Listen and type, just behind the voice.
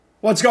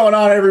What's going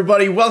on,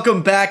 everybody?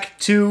 Welcome back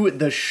to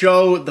the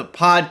show, the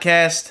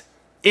podcast.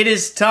 It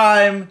is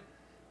time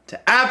to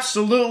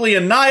absolutely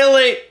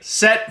annihilate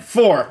Set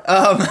 4.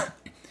 How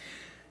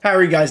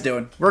are you guys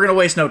doing? We're going to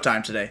waste no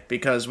time today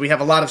because we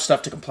have a lot of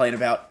stuff to complain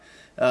about.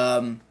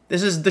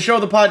 This is the show,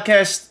 the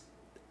podcast,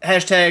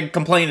 hashtag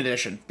complain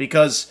edition,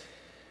 because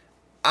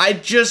I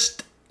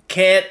just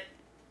can't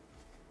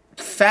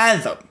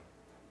fathom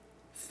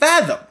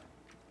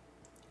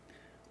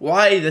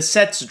why the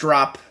sets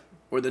drop,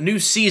 or the new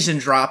season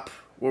drop,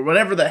 or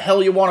whatever the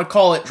hell you want to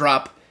call it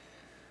drop,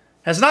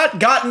 has not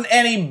gotten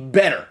any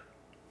better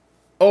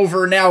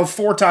over now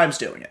 4 times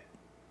doing it.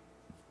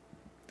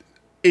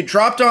 It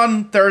dropped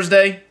on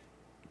Thursday.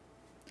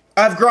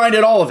 I've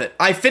grinded all of it.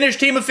 I finished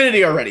Team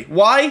Affinity already.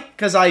 Why?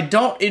 Because I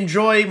don't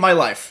enjoy my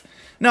life.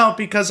 No,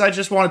 because I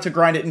just wanted to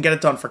grind it and get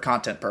it done for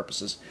content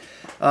purposes.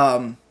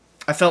 I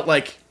felt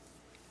like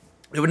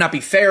it would not be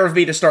fair of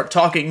me to start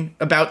talking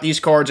about these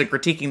cards and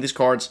critiquing these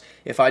cards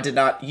if I did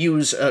not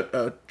use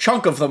a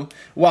chunk of them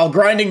while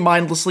grinding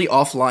mindlessly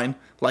offline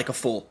like a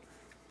fool.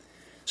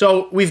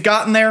 So we've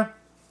gotten there.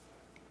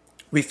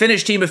 We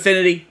finished Team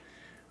Affinity.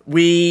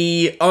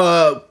 We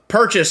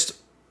purchased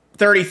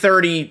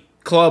 30-30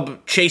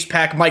 Club Chase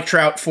Pack Mike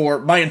Trout for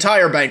my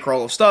entire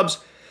bankroll of stubs.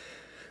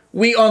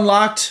 We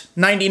unlocked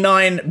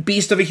 99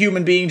 Beast of a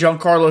Human Being,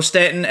 Giancarlo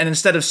Stanton, and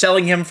instead of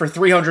selling him for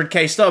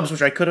 300k stubs,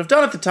 which I could have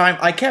done at the time,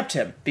 I kept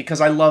him because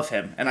I love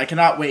him, and I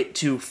cannot wait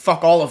to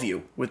fuck all of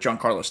you with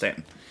Giancarlo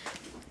Stanton.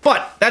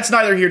 But that's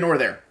neither here nor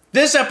there.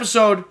 This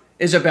episode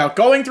is about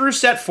going through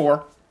Set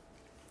 4.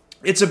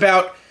 It's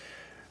about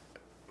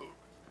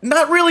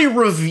not really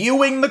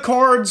reviewing the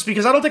cards,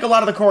 because I don't think a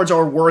lot of the cards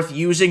are worth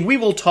using. We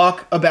will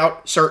talk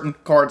about certain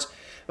cards.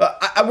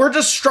 We're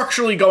just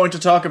structurally going to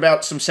talk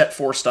about some Set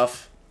 4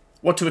 stuff.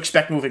 What to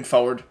expect moving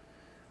forward,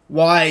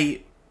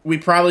 why we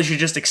probably should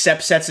just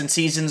accept sets and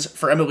seasons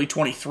for MLB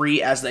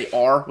 23 as they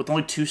are, with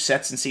only 2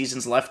 sets and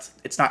seasons left.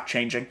 It's not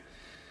changing.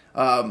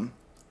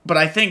 But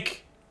I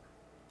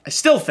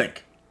still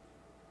think,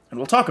 and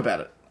we'll talk about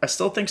it, I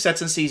still think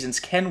sets and seasons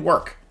can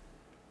work.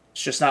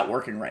 It's just not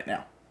working right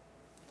now.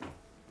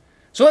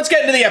 So let's get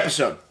into the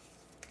episode.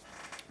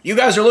 You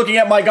guys are looking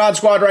at my God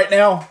Squad right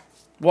now.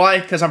 Why?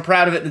 Because I'm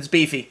proud of it and it's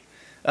beefy.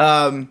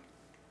 In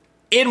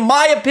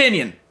my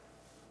opinion,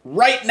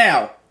 right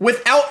now,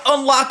 without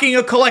unlocking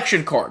a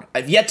collection card.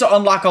 I've yet to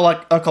unlock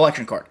a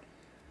collection card.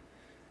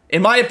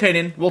 In my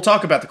opinion, we'll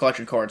talk about the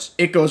collection cards.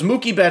 It goes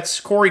Mookie Betts,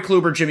 Corey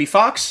Kluber, Jimmy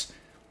Fox.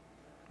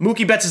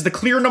 Mookie Betts is the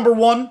clear number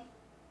 1.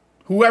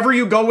 Whoever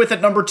you go with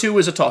at number 2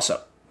 is a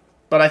toss-up.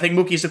 But I think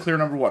Mookie's the clear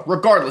number 1.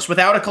 Regardless,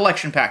 without a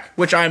collection pack,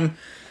 which I'm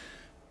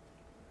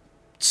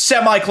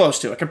semi-close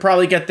to. I could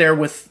probably get there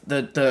with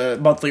the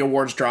monthly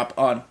awards drop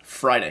on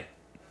Friday.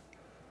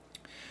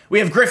 We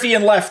have Griffey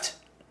in left,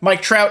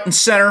 Mike Trout in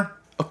center,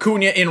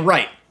 Acuna in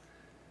right.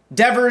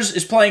 Devers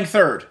is playing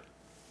third.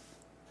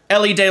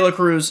 Elly De La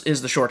Cruz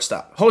is the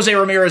shortstop. Jose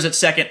Ramirez at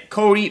second.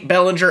 Cody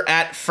Bellinger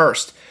at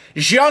first.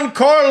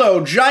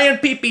 Giancarlo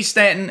Giant Pee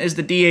Stanton is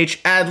the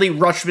DH. Adley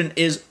Rutschman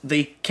is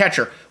the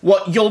catcher.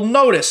 What you'll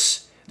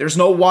notice, there's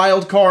no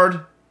wild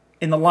card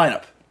in the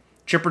lineup.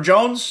 Chipper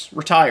Jones,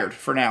 retired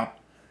for now.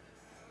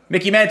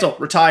 Mickey Mantle,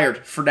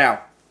 retired for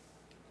now.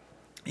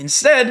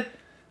 Instead,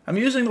 I'm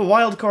using the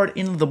wild card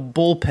in the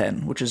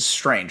bullpen, which is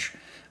strange.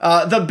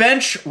 The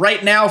bench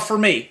right now for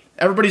me,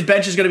 everybody's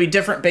bench is going to be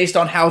different based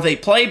on how they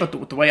play, but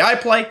the way I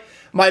play,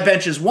 my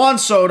bench is Juan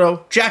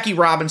Soto, Jackie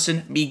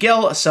Robinson,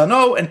 Miguel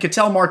Sano, and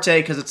Ketel Marte,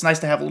 because it's nice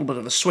to have a little bit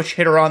of a switch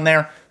hitter on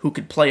there who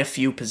could play a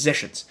few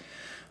positions.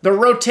 The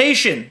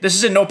rotation, this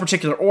is in no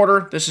particular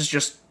order, this is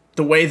just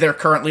the way they're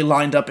currently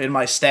lined up in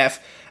my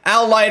staff.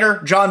 Al Leiter,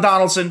 John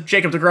Donaldson,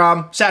 Jacob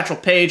deGrom, Satchel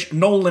Paige,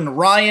 Nolan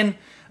Ryan.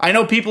 I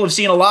know people have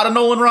seen a lot of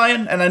Nolan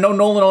Ryan, and I know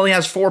Nolan only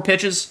has 4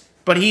 pitches,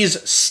 but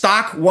he's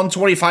stock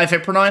 125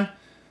 hit per 9,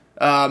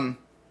 and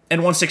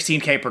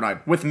 116K per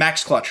 9 with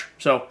max clutch.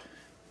 So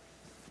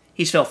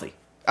he's filthy.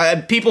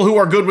 People who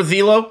are good with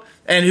velo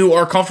and who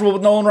are comfortable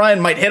with Nolan Ryan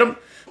might hit him,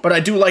 but I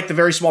do like the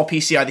very small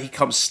PCI that he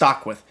comes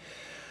stock with.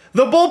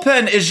 The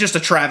bullpen is just a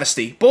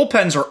travesty.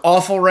 Bullpens are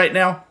awful right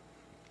now.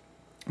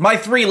 My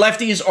 3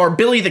 lefties are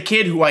Billy the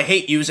Kid, who I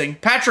hate using,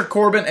 Patrick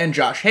Corbin, and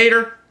Josh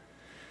Hader.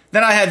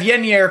 Then I have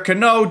Yennier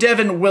Cano,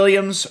 Devin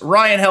Williams,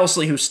 Ryan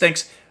Helsley, who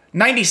stinks,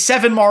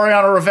 97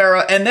 Mariano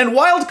Rivera, and then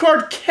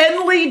wildcard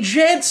Kenley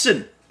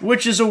Jansen,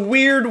 which is a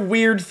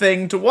weird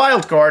thing to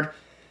wildcard,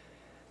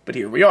 but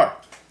here we are.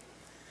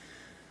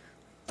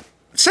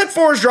 Set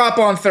 4's drop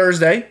on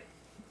Thursday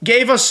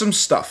gave us some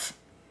stuff.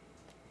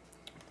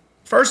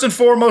 First and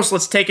foremost,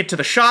 let's take it to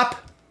the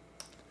shop,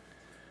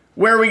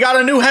 where we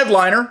got a new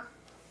headliner.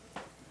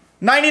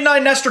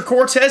 99 Nestor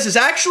Cortez is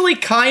actually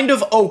kind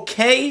of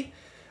okay.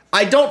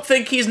 I don't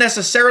think he's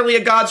necessarily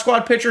a God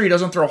Squad pitcher. He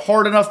doesn't throw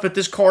hard enough, but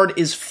this card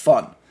is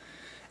fun.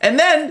 And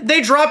then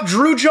they dropped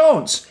Drew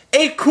Jones,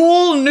 a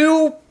cool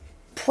new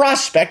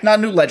prospect, not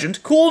a new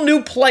legend, cool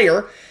new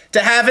player to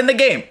have in the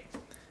game.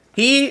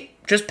 He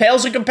just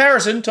pales in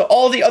comparison to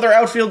all the other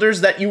outfielders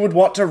that you would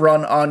want to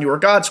run on your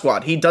God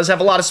Squad. He does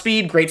have a lot of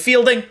speed, great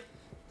fielding.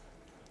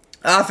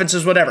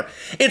 offenses, whatever.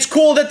 It's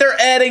cool that they're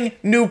adding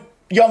new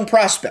young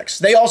prospects.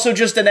 They also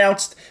just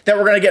announced that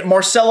we're going to get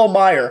Marcelo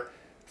Meyer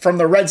from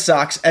the Red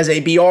Sox as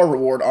a BR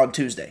reward on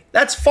Tuesday.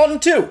 That's fun,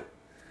 too.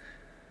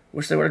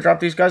 Wish they would have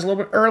dropped these guys a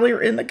little bit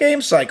earlier in the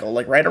game cycle,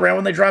 like right around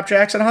when they dropped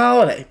Jackson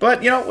Holiday.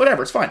 But,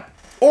 whatever, it's fine.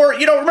 Or,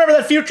 remember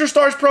that Future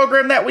Stars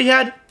program that we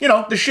had? The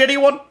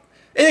shitty one?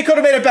 They could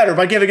have made it better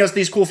by giving us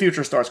these cool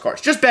Future Stars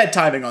cards. Just bad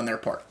timing on their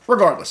part,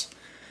 regardless.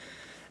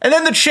 And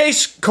then the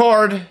Chase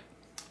card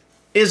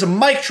is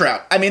Mike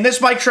Trout. I mean, this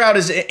Mike Trout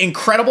is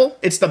incredible.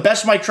 It's the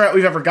best Mike Trout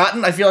we've ever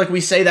gotten. I feel like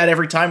we say that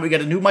every time we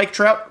get a new Mike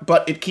Trout,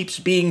 but it keeps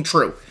being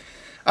true.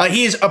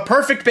 He is a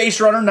perfect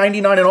base runner,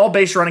 99 in all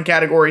base running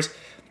categories,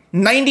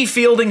 90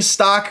 fielding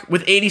stock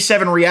with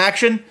 87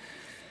 reaction.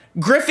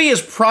 Griffey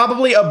is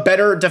probably a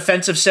better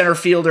defensive center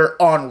fielder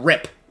on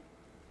rip.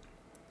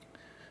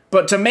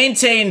 But to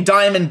maintain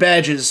diamond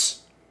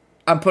badges,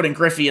 I'm putting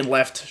Griffey in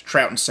left,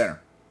 Trout in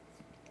center.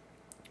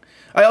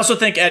 I also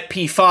think at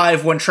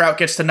P5, when Trout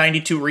gets to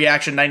 92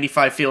 reaction,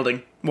 95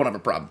 fielding, won't have a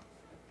problem.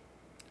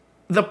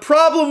 The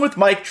problem with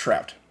Mike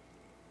Trout.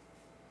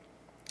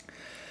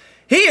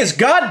 He is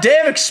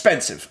goddamn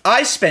expensive.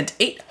 I spent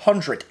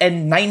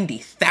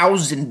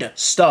 890,000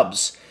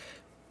 stubs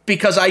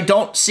because I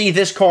don't see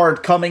this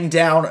card coming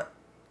down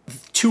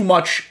too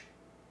much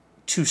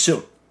too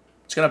soon.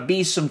 It's going to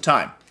be some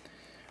time.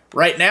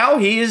 Right now,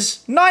 he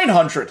is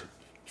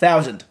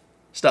 900,000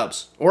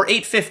 stubs, or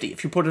 850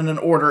 if you put in an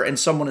order and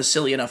someone is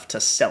silly enough to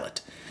sell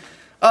it.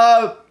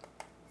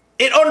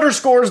 It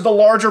underscores the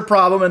larger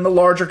problem and the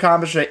larger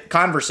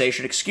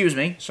conversation,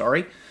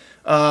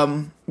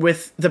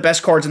 with the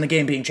best cards in the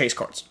game being chase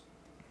cards.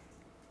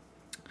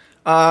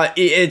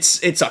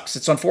 It sucks.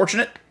 It's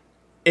unfortunate.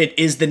 It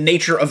is the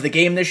nature of the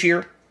game this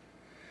year.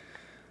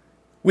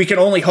 We can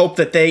only hope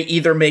that they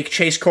either make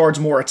chase cards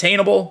more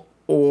attainable,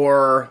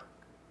 or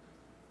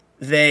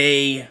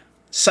they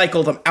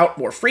cycle them out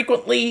more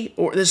frequently,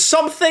 or there's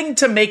something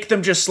to make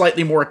them just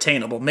slightly more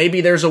attainable.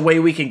 Maybe there's a way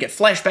we can get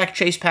flashback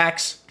chase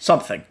packs,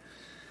 something.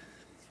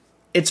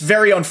 It's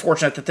very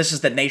unfortunate that this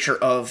is the nature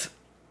of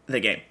the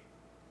game.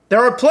 There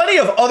are plenty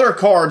of other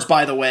cards,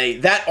 by the way,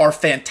 that are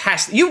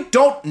fantastic. You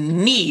don't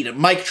need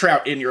Mike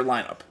Trout in your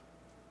lineup.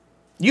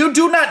 You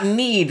do not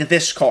need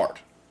this card.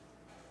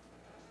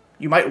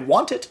 You might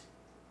want it,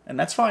 and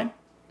that's fine.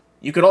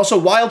 You could also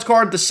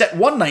wildcard the set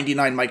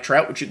 199 Mike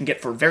Trout, which you can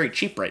get for very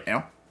cheap right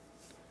now.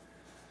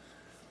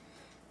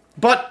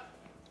 But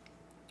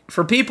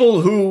for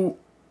people who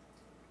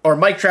are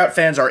Mike Trout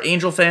fans, are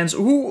Angel fans,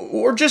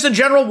 or just in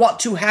general want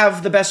to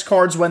have the best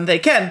cards when they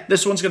can,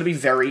 this one's going to be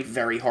very,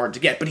 very hard to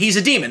get. But he's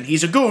a demon.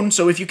 He's a goon,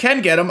 so if you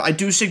can get him, I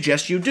do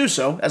suggest you do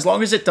so, as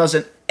long as it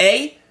doesn't,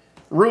 A,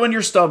 ruin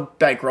your stub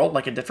bankroll,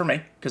 like it did for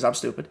me, because I'm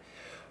stupid,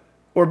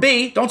 or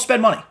B, don't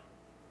spend money.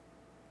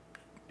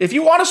 If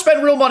you want to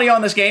spend real money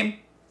on this game,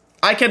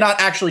 I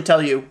cannot actually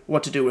tell you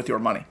what to do with your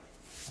money.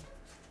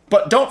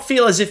 But don't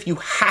feel as if you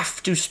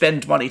have to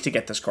spend money to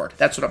get this card.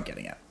 That's what I'm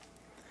getting at.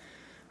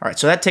 All right,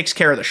 so that takes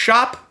care of the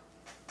shop.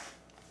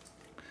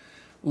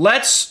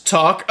 Let's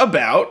talk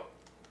about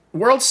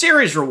World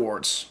Series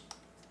rewards.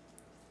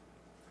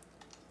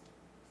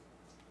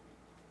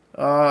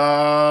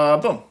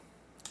 Boom.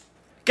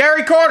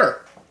 Gary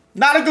Carter.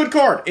 Not a good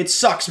card. It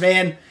sucks,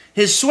 man.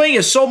 His swing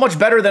is so much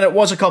better than it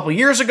was a couple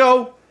years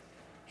ago.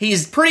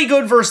 He's pretty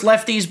good versus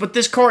lefties, but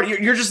this card,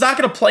 you're just not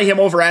going to play him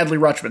over Adley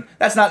Rutschman.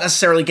 That's not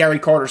necessarily Gary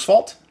Carter's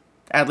fault.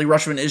 Adley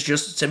Rutschman is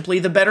just simply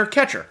the better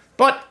catcher.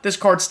 But this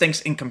card stinks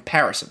in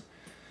comparison.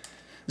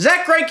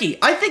 Zach Greinke,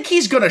 I think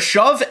he's going to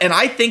shove, and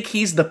I think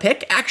he's the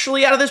pick,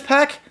 actually, out of this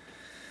pack.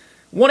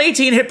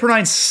 118 hit per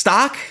 9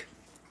 stock.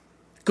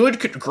 Great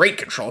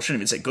control. Shouldn't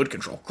even say good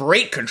control.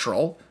 Great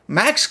control.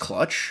 Max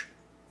clutch.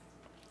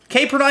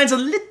 K per 9's a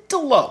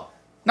little low.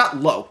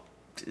 Not low.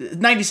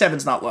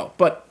 97's not low,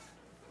 but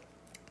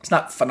it's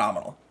not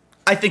phenomenal.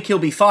 I think he'll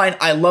be fine.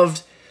 I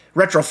loved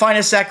Retro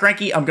Finest Zach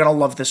Greinke. I'm going to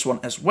love this one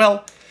as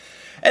well.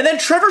 And then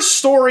Trevor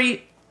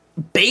Story,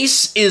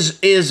 base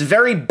is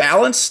very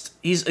balanced.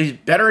 He's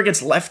better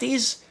against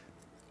lefties.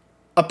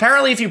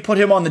 Apparently, if you put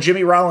him on the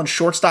Jimmy Rollins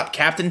shortstop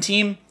captain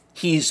team,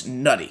 he's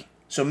nutty.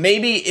 So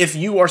maybe if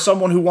you are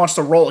someone who wants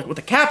to roll it with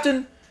a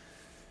captain,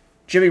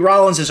 Jimmy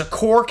Rollins is a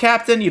core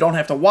captain. You don't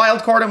have to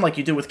wildcard him like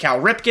you do with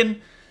Cal Ripken.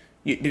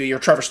 You're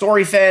a Trevor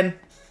Story fan.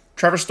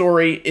 Trevor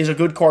Story is a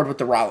good card with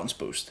the Rollins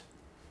boost.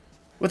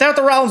 Without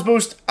the Rollins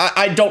boost,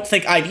 I don't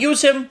think I'd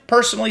use him,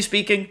 personally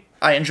speaking.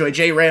 I enjoy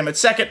J. Ram at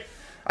second.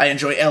 I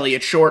enjoy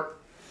Elliott short.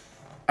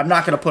 I'm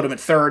not going to put him at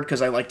third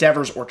because I like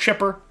Devers or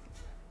Chipper.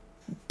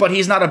 But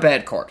he's not a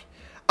bad card.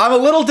 I'm a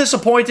little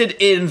disappointed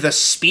in the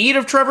speed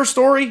of Trevor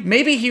Story.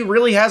 Maybe he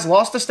really has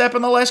lost a step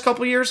in the last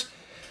couple of years.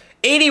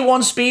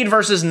 81 speed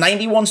versus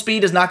 91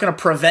 speed is not going to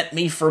prevent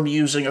me from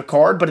using a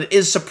card, but it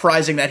is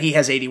surprising that he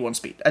has 81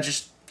 speed. I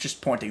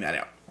just pointing that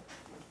out.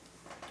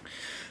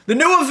 The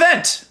new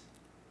event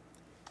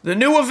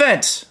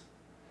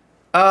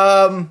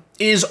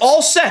is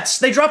all sets.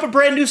 They drop a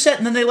brand new set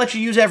and then they let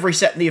you use every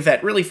set in the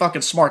event. Really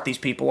fucking smart these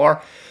people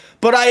are.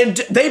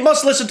 but they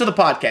must listen to the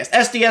podcast.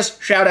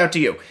 SDS, shout out to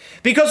you.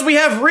 Because we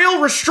have real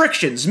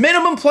restrictions.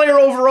 Minimum player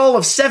overall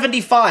of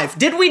 75.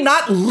 Did we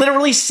not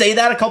literally say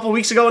that a couple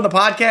weeks ago in the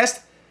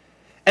podcast?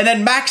 And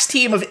then max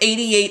team of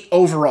 88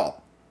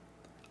 overall.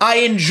 I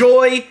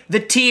enjoy the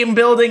team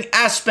building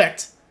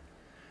aspect.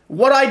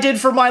 What I did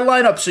for my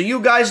lineup, so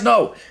you guys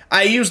know,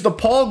 I used the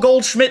Paul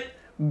Goldschmidt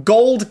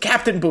Gold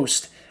Captain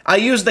Boost. I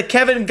used the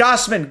Kevin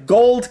Gossman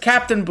Gold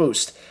Captain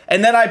Boost.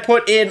 And then I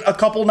put in a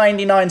couple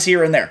 99s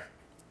here and there.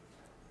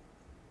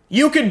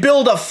 You could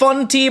build a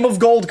fun team of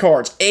gold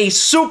cards, a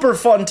super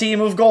fun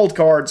team of gold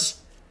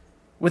cards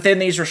within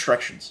these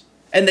restrictions.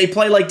 And they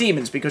play like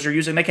demons because you're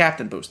using the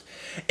Captain Boost.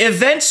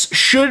 Events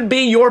should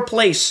be your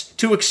place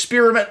to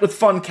experiment with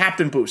fun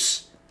Captain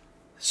Boosts.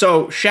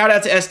 So, shout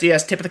out to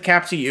SDS, tip of the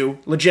cap to you,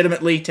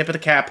 legitimately tip of the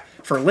cap,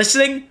 for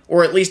listening,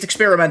 or at least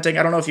experimenting.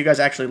 I don't know if you guys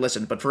actually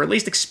listen, but for at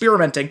least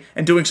experimenting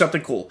and doing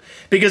something cool.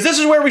 Because this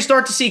is where we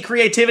start to see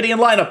creativity in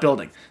lineup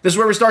building. This is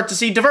where we start to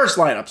see diverse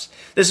lineups.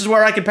 This is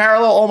where I can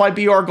parallel all my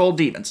BR Gold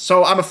Demons.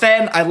 So, I'm a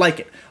fan, I like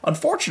it.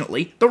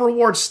 Unfortunately, the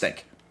rewards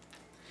stink.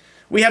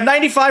 We have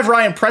 95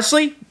 Ryan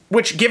Presley,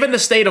 which, given the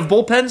state of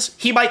bullpens,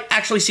 he might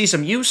actually see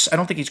some use. I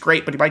don't think he's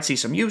great, but he might see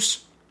some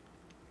use.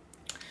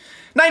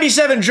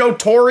 97 Joe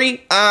Torre.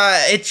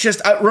 It's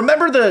just,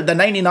 remember the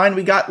 99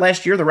 we got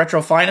last year, the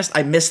Retro Finest?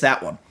 I missed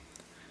that one.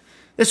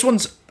 This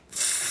one's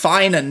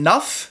fine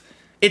enough.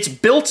 It's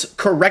built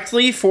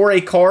correctly for a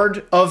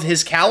card of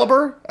his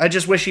caliber. I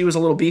just wish he was a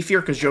little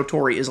beefier because Joe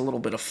Torre is a little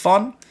bit of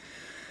fun.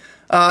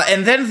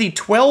 And then the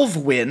 12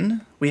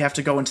 win, we have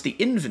to go into the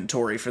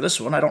inventory for this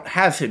one. I don't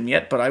have him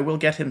yet, but I will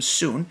get him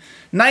soon.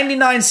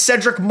 99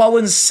 Cedric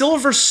Mullins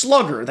Silver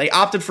Slugger. They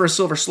opted for a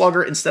Silver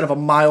Slugger instead of a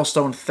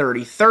Milestone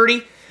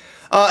 30-30.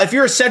 If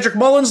you're a Cedric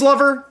Mullins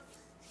lover,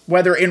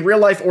 whether in real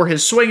life or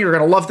his swing, you're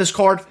going to love this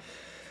card.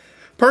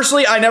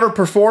 Personally, I never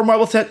perform well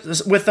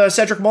with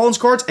Cedric Mullins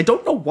cards. I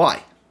don't know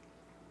why.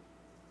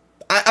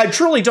 I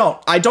truly don't.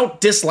 I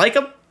don't dislike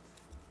him.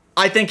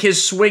 I think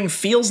his swing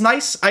feels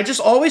nice. I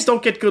just always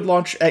don't get good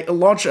launch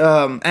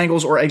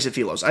angles or exit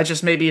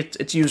velos. Maybe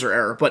it's user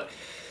error. But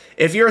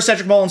if you're a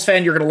Cedric Mullins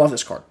fan, you're going to love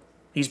this card.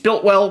 He's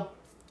built well.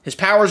 His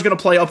power is going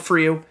to play up for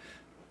you.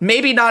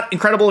 Maybe not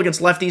incredible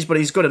against lefties, but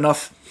he's good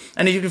enough.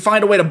 And if you can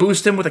find a way to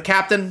boost him with a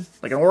captain,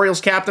 like an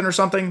Orioles captain or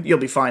something, you'll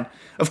be fine.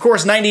 Of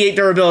course, 98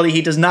 durability,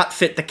 he does not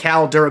fit the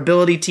Cal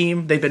durability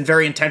team. They've been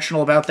very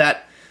intentional about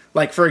that.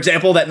 Like, for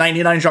example, that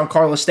 99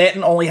 Giancarlo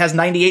Stanton only has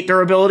 98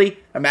 durability.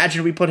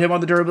 Imagine we put him on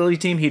the durability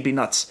team, he'd be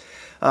nuts.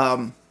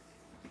 But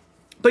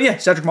yeah,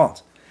 Cedric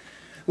Mullins.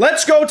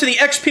 Let's go to the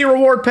XP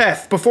reward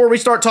path before we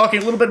start talking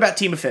a little bit about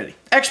team affinity.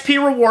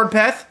 XP reward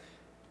path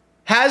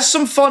has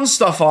some fun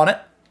stuff on it.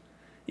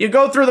 You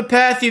go through the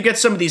path, you get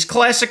some of these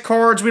classic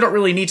cards. We don't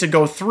really need to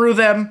go through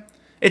them.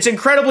 It's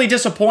incredibly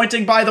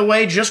disappointing, by the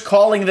way, just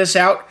calling this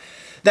out,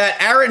 that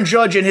Aaron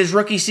Judge in his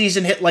rookie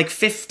season hit like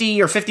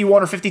 50 or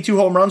 51 or 52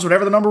 home runs,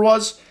 whatever the number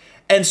was.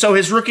 And so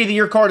his Rookie of the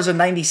Year card is a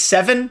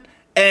 97,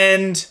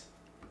 and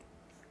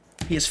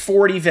he has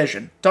 40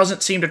 vision.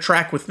 Doesn't seem to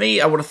track with me.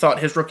 I would have thought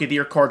his Rookie of the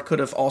Year card could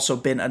have also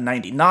been a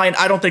 99.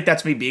 I don't think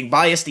that's me being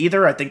biased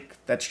either. I think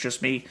that's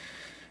just me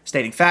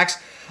stating facts.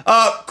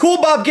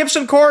 Cool Bob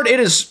Gibson card.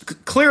 It is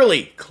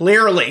clearly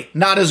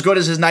not as good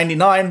as his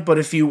 99, but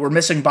if you were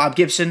missing Bob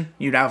Gibson,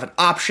 you'd have an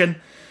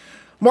option.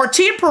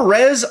 Martin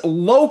Perez,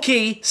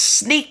 low-key,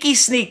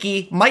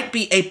 sneaky, might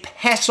be a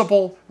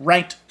passable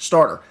ranked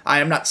starter. I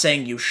am not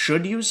saying you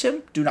should use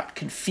him. Do not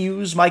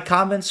confuse my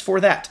comments for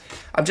that.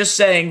 I'm just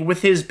saying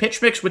with his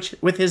pitch mix,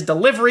 with his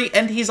delivery,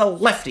 and he's a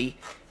lefty,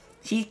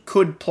 he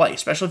could play,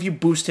 especially if you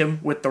boost him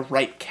with the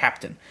right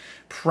captain.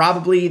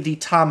 Probably the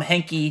Tom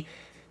Henke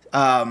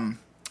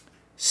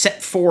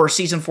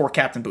Season 4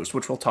 captain boost,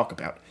 which we'll talk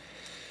about.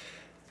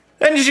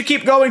 Then as you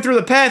keep going through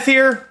the path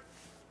here,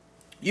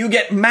 you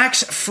get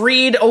Max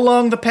Fried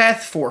along the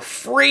path for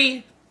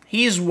free.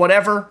 He's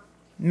whatever.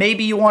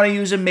 Maybe you want to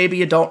use him, maybe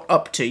you don't.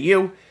 Up to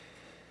you.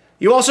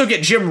 You also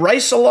get Jim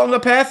Rice along the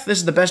path. This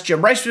is the best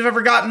Jim Rice we've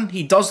ever gotten.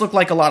 He does look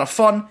like a lot of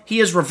fun. He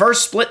is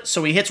reverse split,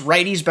 so he hits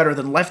righties better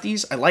than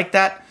lefties. I like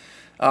that.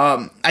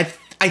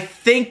 I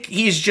think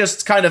he's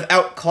just kind of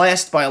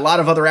outclassed by a lot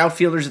of other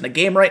outfielders in the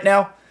game right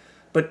now.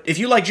 But if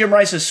you like Jim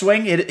Rice's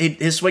swing,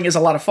 his swing is a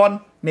lot of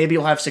fun. Maybe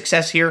you'll have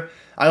success here.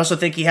 I also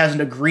think he has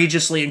an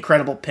egregiously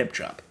incredible pimp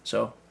job.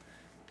 So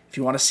if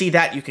you want to see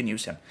that, you can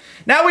use him.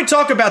 Now we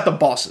talk about the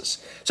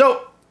bosses.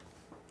 So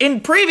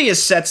in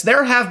previous sets,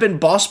 there have been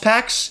boss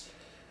packs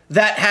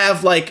that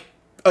have like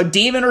a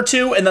demon or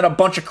two and then a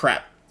bunch of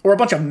crap. Or a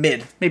bunch of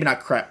mid. Maybe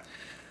not crap.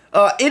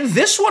 In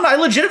this one, I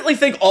legitimately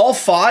think all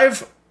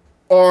 5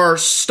 are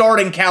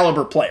starting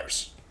caliber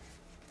players.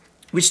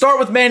 We start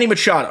with Manny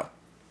Machado.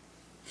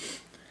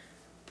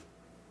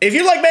 If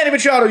you like Manny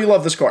Machado, you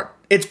love this card.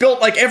 It's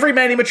built like every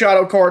Manny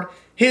Machado card.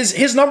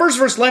 His numbers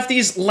versus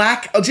lefties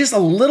lack just a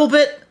little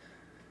bit.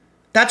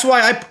 That's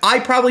why I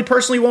probably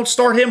personally won't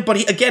start him, but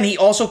he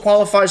also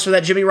qualifies for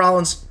that Jimmy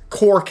Rollins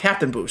core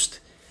captain boost.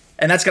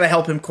 And that's going to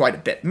help him quite a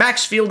bit.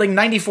 Max fielding,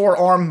 94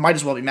 arm, might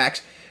as well be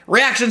max.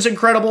 Reaction's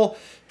incredible.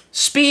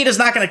 Speed is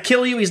not going to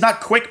kill you. He's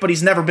not quick, but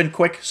he's never been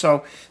quick.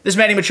 So this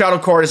Manny Machado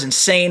card is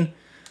insane.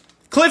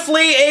 Cliff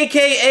Lee,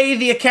 a.k.a.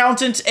 the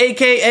accountant,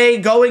 a.k.a.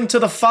 going to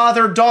the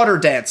father-daughter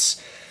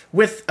dance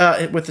with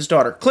his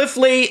daughter. Cliff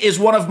Lee is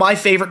one of my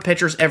favorite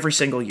pitchers every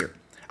single year.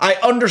 I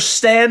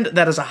understand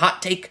that is a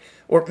hot take,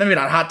 or maybe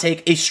not a hot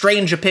take, a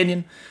strange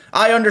opinion.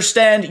 I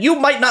understand you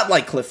might not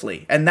like Cliff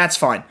Lee, and that's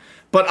fine.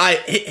 But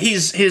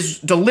his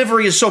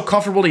delivery is so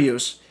comfortable to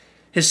use.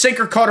 His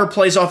sinker cutter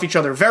plays off each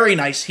other very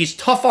nice. He's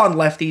tough on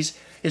lefties.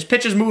 His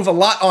pitches move a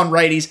lot on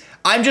righties.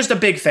 I'm just a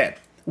big fan.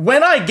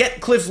 When I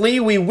get Cliff Lee,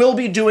 we will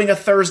be doing a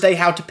Thursday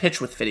How to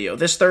Pitch With video.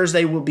 This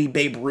Thursday will be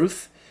Babe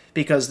Ruth,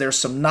 because there's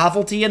some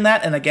novelty in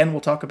that, and again,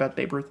 we'll talk about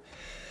Babe Ruth.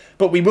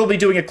 But we will be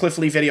doing a Cliff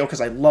Lee video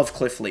because I love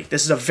Cliff Lee.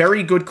 This is a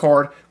very good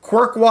card.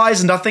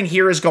 Quirk-wise, nothing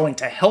here is going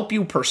to help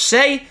you per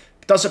se.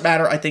 Doesn't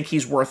matter. I think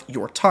he's worth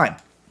your time.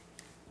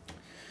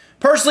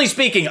 Personally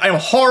speaking, I am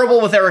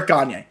horrible with Eric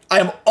Gagne. I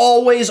am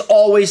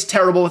always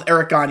terrible with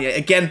Eric Gagne.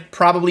 Again,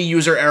 probably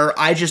user error.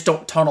 I just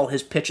don't tunnel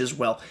his pitches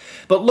well.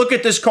 But look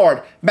at this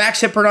card.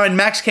 Max hit per 9,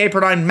 max K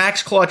per 9,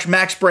 max clutch,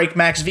 max break,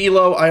 max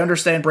velo. I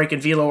understand break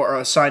and velo are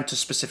assigned to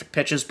specific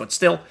pitches, but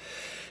still.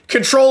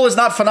 Control is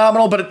not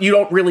phenomenal, but you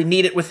don't really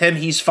need it with him.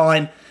 He's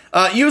fine.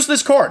 Use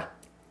this card.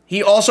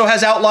 He also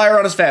has outlier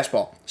on his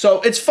fastball.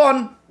 So it's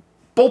fun.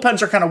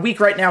 Bullpens are kind of weak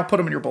right now. Put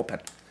him in your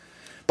bullpen.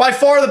 By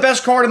far the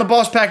best card in the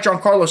Boss Pack,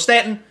 Giancarlo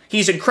Stanton.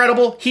 He's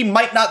incredible. He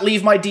might not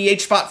leave my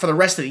DH spot for the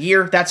rest of the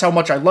year. That's how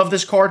much I love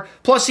this card.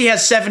 Plus, he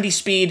has 70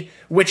 speed,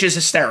 which is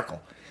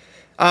hysterical.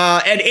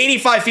 And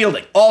 85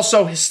 fielding,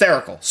 also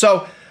hysterical.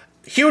 So,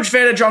 huge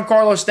fan of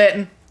Giancarlo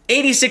Stanton.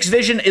 86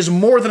 vision is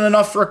more than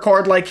enough for a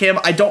card like him.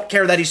 I don't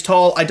care that he's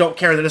tall. I don't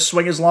care that his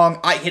swing is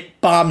long. I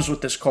hit bombs with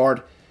this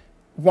card.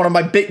 One of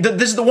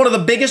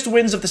the biggest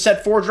wins of the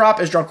set 4 drop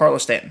is Giancarlo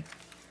Stanton.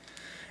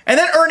 And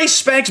then Ernie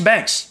Spanks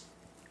Banks.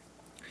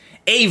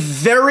 A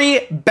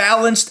very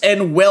balanced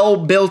and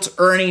well-built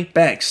Ernie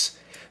Banks.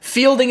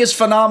 Fielding is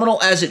phenomenal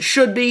as it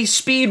should be.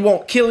 Speed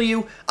won't kill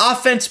you.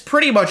 Offense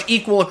pretty much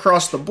equal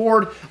across the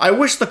board. I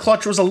wish the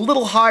clutch was a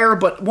little higher,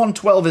 but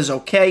 112 is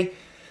okay.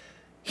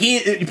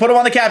 You put him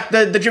on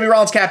the Jimmy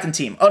Rollins captain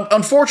team.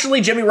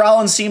 Unfortunately, Jimmy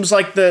Rollins seems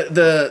like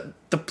the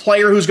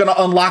player who's going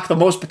to unlock the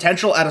most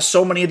potential out of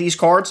so many of these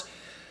cards.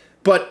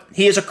 But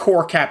he is a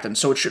core captain,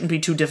 so it shouldn't be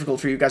too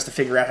difficult for you guys to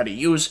figure out how to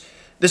use.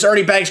 This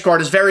Ernie Banks card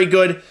is very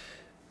good.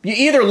 You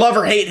either love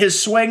or hate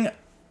his swing.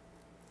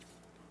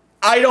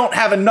 I don't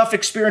have enough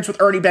experience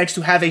with Ernie Banks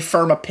to have a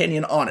firm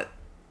opinion on it.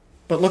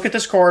 But look at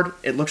this card.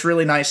 It looks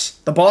really nice.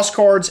 The boss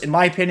cards, in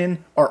my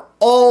opinion, are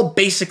all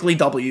basically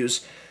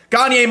W's.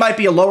 Gagne might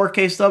be a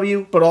lowercase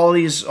W, but all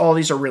these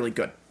are really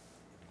good.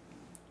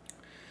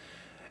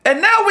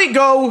 And now we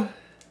go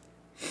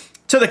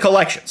to the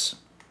collections.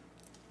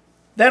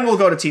 Then we'll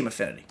go to Team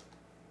Affinity.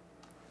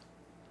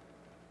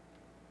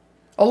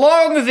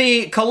 Along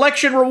the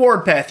collection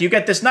reward path, you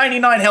get this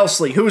 99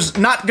 Helsley, who's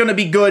not going to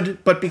be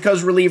good, but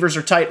because relievers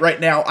are tight right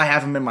now, I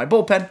have him in my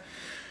bullpen.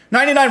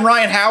 99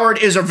 Ryan Howard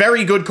is a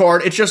very good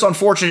card. It's just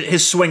unfortunate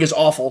his swing is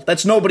awful.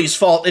 That's nobody's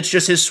fault. It's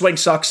just his swing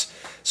sucks.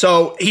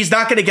 So he's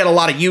not going to get a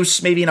lot of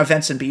use, maybe in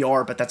events and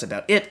BR, but that's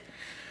about it.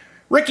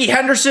 Ricky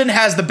Henderson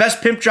has the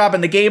best pimp job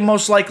in the game,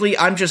 most likely.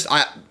 I'm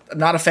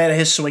not a fan of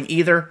his swing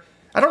either.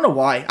 I don't know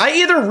why. I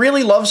either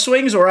really love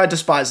swings or I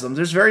despise them.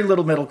 There's very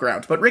little middle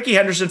ground. But Ricky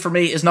Henderson, for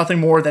me, is nothing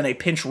more than a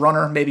pinch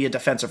runner, maybe a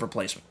defensive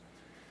replacement.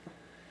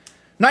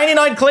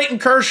 99 Clayton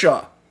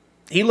Kershaw.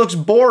 He looks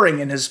boring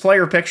in his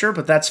player picture,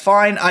 but that's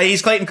fine.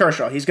 He's Clayton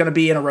Kershaw. He's going to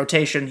be in a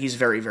rotation. He's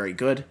very, very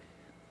good.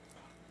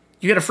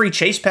 You get a free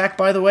chase pack,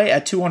 by the way,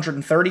 at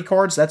 230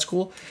 cards. That's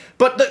cool.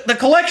 But the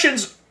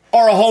collections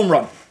are a home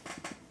run.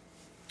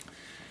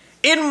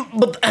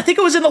 I think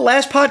it was in the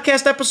last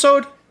podcast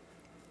episode,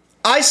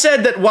 I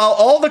said that while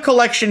all the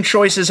collection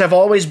choices have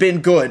always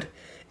been good,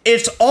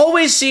 it's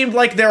always seemed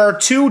like there are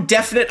two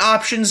definite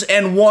options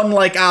and one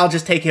like, I'll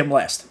just take him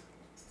last.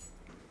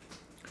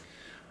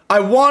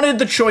 I wanted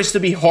the choice to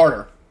be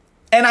harder,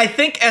 and I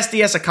think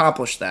SDS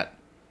accomplished that.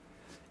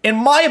 In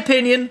my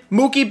opinion,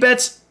 Mookie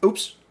Betts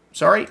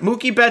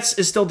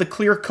is still the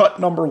clear-cut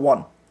number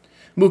one.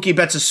 Mookie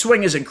Betts'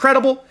 swing is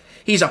incredible.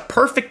 He's a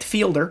perfect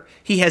fielder.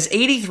 He has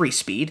 83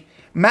 speed.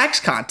 Max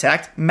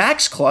contact,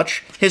 max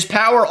clutch, his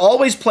power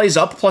always plays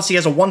up, plus he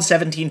has a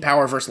 117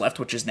 power versus left,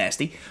 which is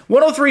nasty.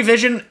 103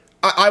 vision,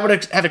 I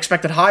would have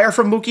expected higher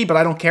from Mookie, but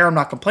I don't care, I'm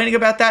not complaining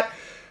about that.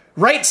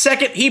 Right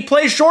second, he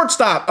plays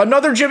shortstop,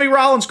 another Jimmy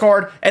Rollins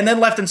card, and then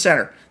left and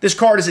center. This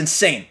card is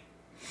insane.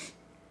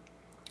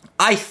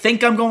 I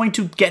think I'm going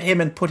to get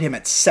him and put him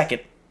at second.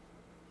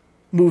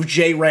 Move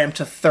J-Ram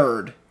to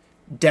third,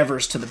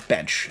 Devers to the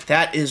bench.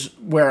 That is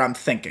where I'm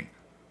thinking.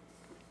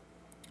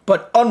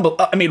 But,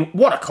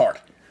 what a card.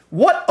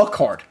 What a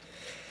card.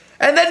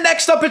 And then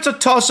next up, it's a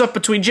toss-up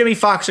between Jimmy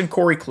Fox and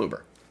Corey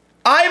Kluber.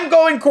 I'm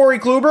going Corey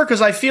Kluber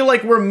because I feel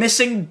like we're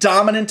missing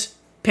dominant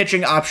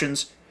pitching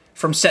options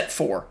from set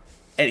 4.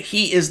 And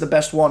he is the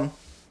best one,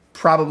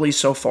 probably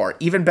so far.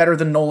 Even better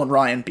than Nolan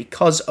Ryan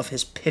because of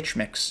his pitch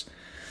mix.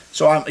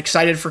 So I'm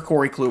excited for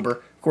Corey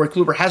Kluber. Corey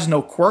Kluber has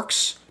no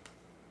quirks.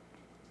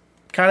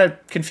 kind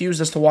of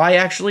confused as to why,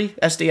 actually,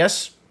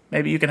 SDS.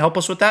 Maybe you can help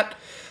us with that.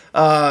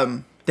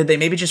 Did they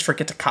maybe just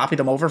forget to copy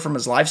them over from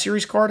his live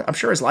series card? I'm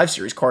sure his live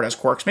series card has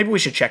quirks. Maybe we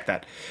should check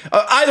that.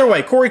 Either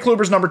way, Corey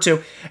Kluber's number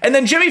 2. And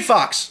then Jimmy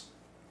Fox.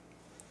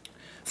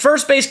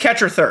 First base,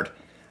 catcher, third.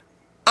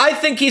 I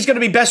think he's going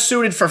to be best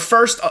suited for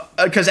first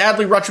because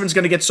Adley Rutschman's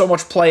going to get so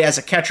much play as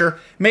a catcher.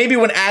 Maybe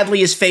when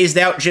Adley is phased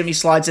out, Jimmy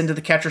slides into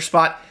the catcher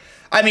spot.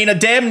 I mean, a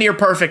damn near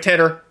perfect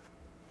hitter.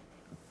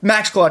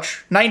 Max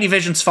clutch. 90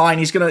 vision's fine.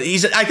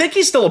 I think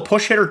he's still a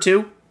push hitter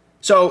too.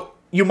 So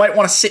you might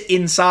want to sit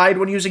inside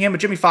when using him,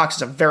 but Jimmy Fox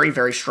is a very,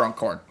 very strong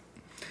card.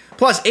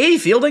 Plus, 80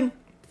 fielding.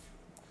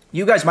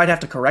 You guys might have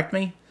to correct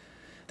me.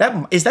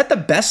 Is that the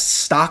best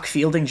stock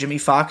fielding Jimmy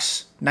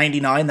Fox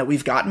 99 that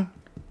we've gotten?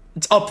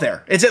 It's up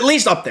there. It's at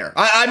least up there.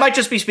 I might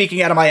just be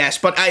speaking out of my ass,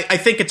 but I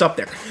think it's up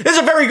there. This is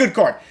a very good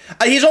card.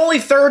 He's only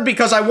third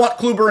because I want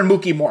Kluber and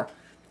Mookie more.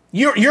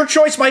 Your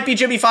choice might be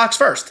Jimmy Fox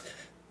first.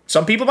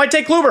 Some people might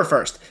take Kluber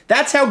first.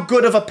 That's how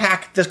good of a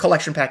pack this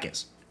collection pack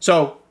is.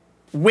 So,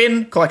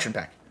 win collection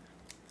pack.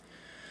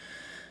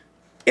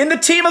 In the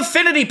Team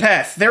Affinity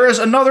Path, there is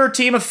another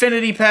Team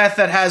Affinity Path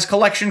that has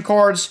collection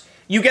cards.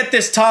 You get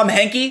this Tom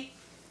Henke,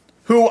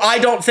 who I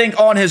don't think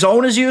on his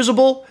own is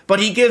usable, but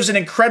he gives an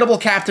incredible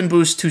captain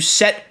boost to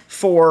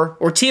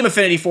Team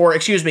Affinity 4,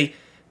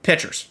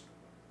 pitchers.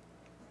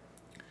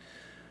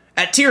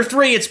 At tier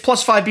 3, it's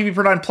plus 5 BB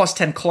per 9, plus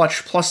 10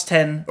 clutch, plus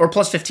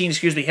 15,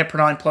 hit per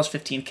 9, plus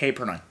 15 K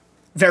per 9.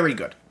 Very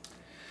good.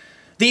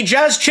 The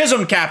Jazz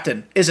Chisholm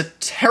captain is a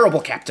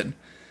terrible captain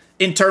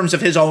in terms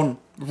of his own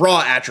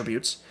raw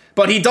attributes,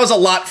 but he does a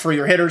lot for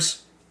your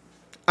hitters.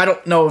 I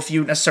don't know if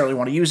you necessarily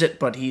want to use it,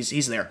 but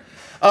he's there.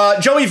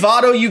 Joey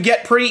Votto you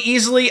get pretty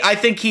easily. I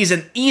think he's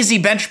an easy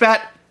bench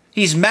bat.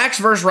 He's max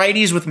versus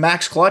righties with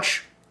max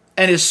clutch,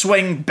 and his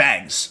swing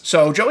bangs.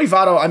 So Joey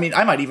Votto,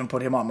 I might even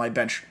put him on my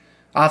bench.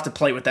 I'll have to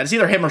play with that. It's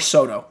either him or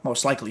Soto,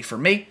 most likely for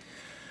me.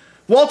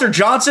 Walter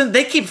Johnson,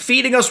 they keep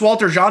feeding us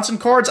Walter Johnson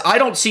cards. I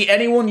don't see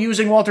anyone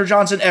using Walter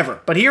Johnson ever.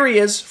 But here he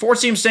is,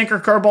 4-seam sinker,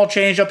 curveball,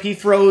 changeup. He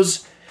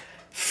throws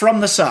from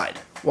the side.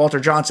 Walter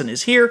Johnson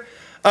is here.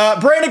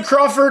 Brandon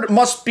Crawford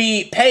must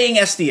be paying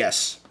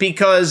SDS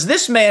because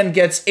this man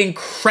gets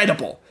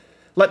incredible,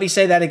 let me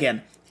say that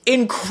again,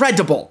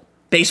 incredible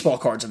baseball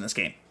cards in this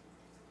game.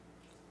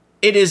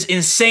 It is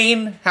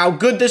insane how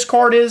good this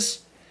card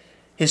is.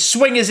 His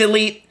swing is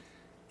elite.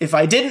 If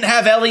I didn't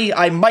have Ellie,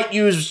 I might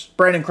use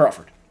Brandon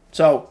Crawford.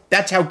 So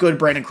that's how good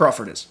Brandon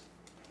Crawford is.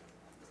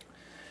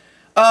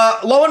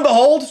 Lo and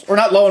behold, or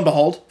not lo and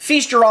behold,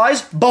 feast your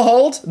eyes,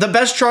 behold, the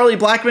best Charlie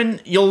Blackmon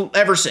you'll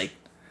ever see.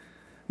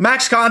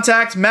 Max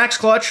contact, max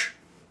clutch,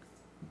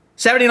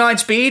 79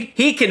 speed.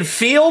 He can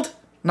field,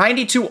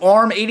 92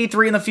 arm,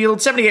 83 in the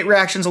field, 78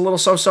 reactions, a little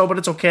so-so, but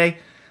it's okay.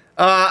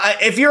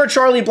 If you're a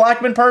Charlie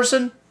Blackmon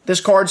person,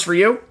 this card's for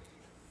you.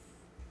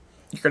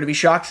 You're going to be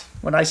shocked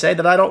when I say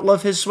that I don't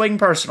love his swing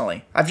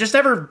personally. I've just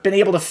never been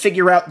able to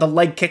figure out the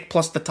leg kick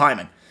plus the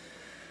timing.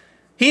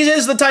 He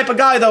is the type of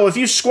guy, though, if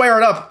you square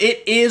it up,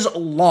 it is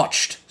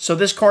launched. So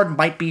this card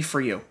might be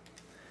for you.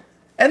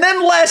 And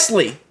then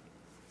lastly,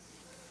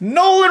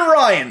 Nolan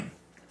Ryan.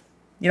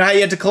 You know how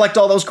you had to collect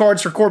all those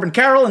cards for Corbin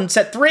Carroll in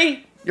set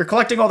 3? You're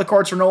collecting all the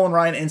cards for Nolan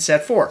Ryan in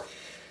set 4.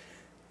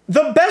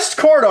 The best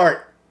card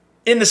art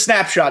in the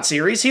Snapshot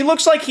series, he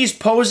looks like he's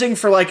posing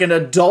for like an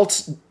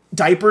adult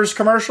diapers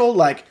commercial.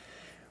 Like,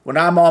 when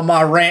I'm on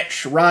my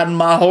ranch riding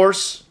my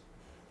horse,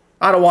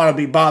 I don't want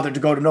to be bothered to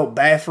go to no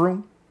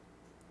bathroom.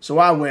 So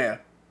I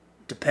wear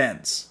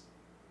Depends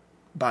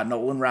by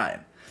Nolan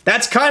Ryan.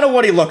 That's kind of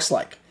what he looks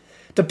like.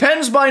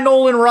 Depends by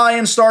Nolan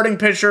Ryan, starting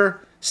pitcher,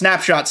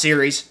 Snapshot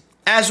series.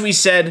 As we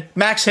said,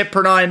 max hit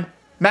per 9,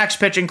 max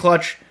pitching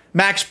clutch,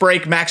 max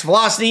break, max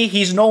velocity.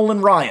 He's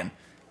Nolan Ryan.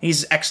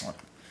 He's excellent.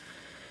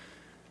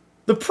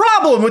 The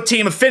problem with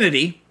Team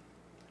Affinity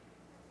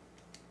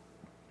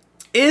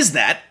is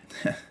that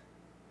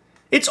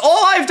it's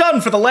all I've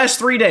done for the last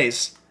 3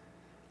 days.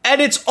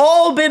 And it's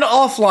all been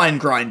offline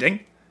grinding.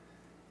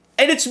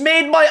 And it's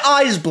made my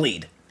eyes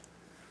bleed.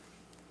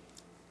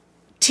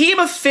 Team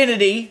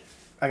Affinity,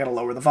 I gotta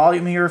lower the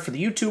volume here for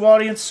the YouTube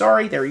audience.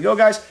 Sorry, there you go,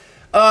 guys.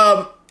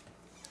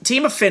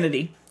 Team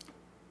Affinity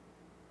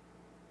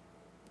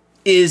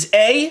is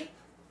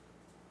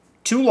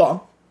too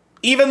long.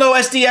 Even though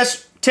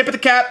SDS, tip of the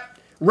cap,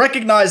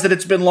 recognized that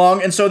it's been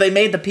long, and so they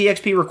made the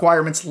PXP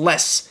requirements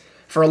less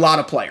for a lot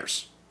of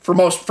players. For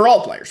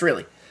all players,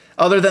 really.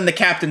 Other than the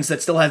captains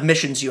that still have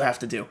missions you have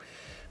to do.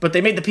 But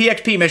they made the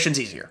PXP missions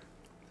easier.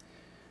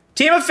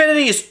 Team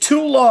Affinity is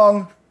too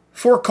long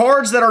for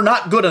cards that are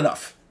not good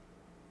enough.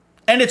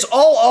 And it's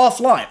all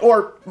offline.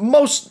 Or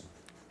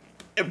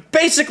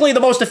basically the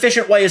most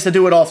efficient way is to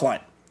do it offline.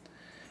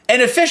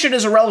 And efficient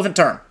is a relevant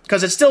term,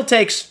 because it still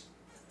takes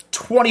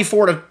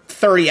 24 to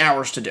 30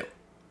 hours to do.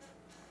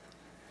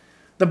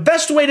 The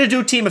best way to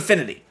do Team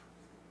Affinity.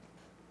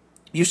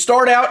 You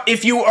start out,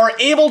 if you are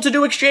able to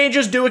do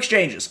exchanges, do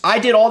exchanges. I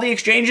did all the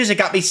exchanges. It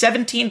got me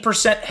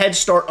 17% head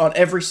start on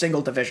every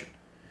single division.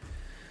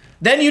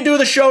 Then you do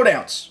the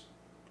showdowns.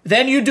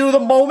 Then you do the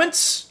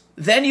moments.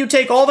 Then you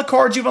take all the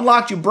cards you've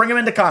unlocked, you bring them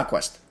into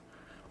Conquest.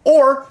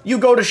 Or you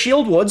go to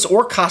Shield Woods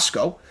or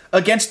Costco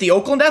against the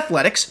Oakland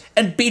Athletics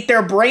and beat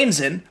their brains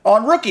in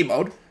on rookie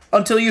mode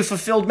until you've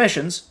fulfilled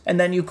missions, and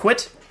then you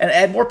quit and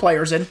add more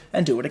players in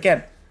and do it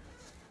again.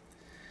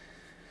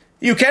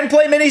 You can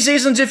play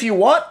mini-seasons if you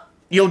want.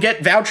 You'll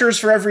get vouchers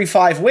for every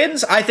 5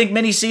 wins. I think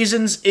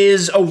mini-seasons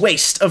is a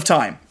waste of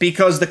time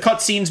because the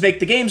cutscenes make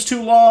the games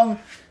too long,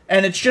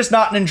 and it's just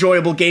not an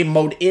enjoyable game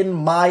mode in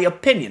my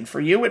opinion. For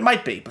you, it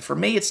might be, but for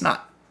me, it's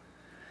not.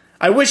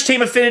 I wish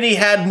Team Affinity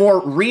had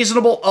more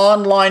reasonable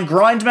online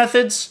grind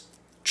methods.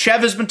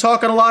 Chev has been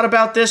talking a lot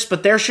about this,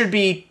 but there should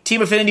be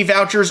Team Affinity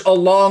vouchers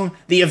along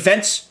the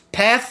events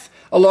path,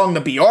 along the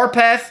BR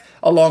path,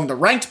 along the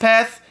ranked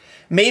path.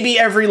 Maybe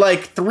every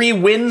 3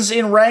 wins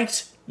in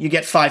ranked, you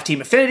get 5 Team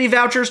Affinity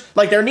vouchers.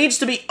 There needs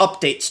to be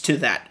updates to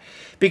that.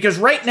 Because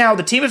right now,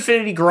 the Team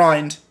Affinity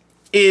grind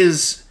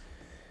is...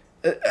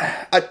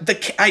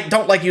 I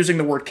don't like using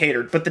the word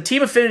catered, but the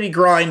Team Affinity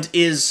grind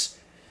is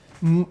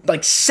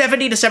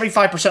 70 to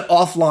 75%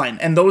 offline,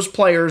 and those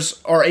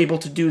players are able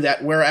to do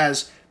that,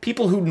 whereas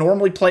people who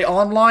normally play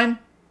online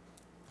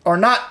are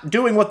not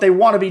doing what they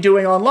want to be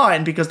doing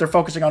online because they're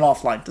focusing on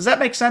offline. Does that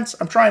make sense?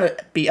 I'm trying to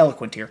be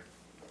eloquent here.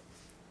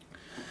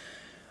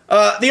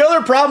 The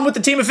other problem with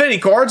the Team Affinity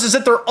cards is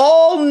that they're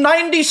all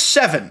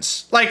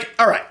 97s.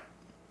 Alright,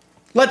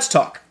 let's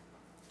talk.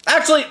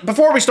 Actually,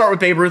 before we start with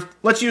Babe Ruth,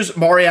 let's use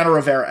Mariano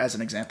Rivera as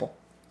an example.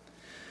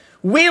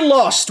 We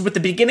lost with the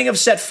beginning of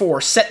Set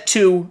 4, Set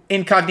 2,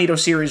 Incognito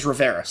Series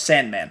Rivera,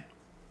 Sandman.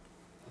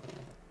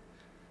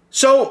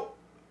 So,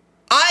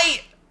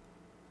 I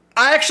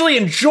actually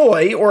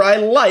enjoy, or I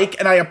like,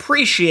 and I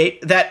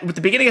appreciate that with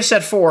the beginning of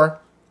Set 4,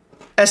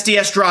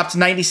 SDS dropped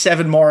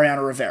 97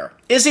 Mariano Rivera.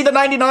 Is he the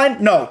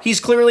 99? No, he's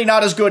clearly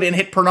not as good in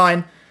hit per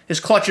 9. His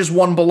clutch is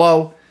 1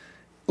 below.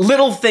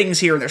 Little things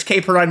here and there. His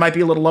K per 9 might be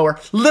a little lower.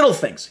 Little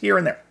things here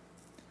and there.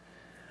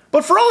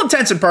 But for all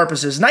intents and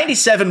purposes,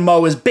 97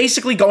 Mo is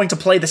basically going to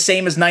play the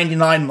same as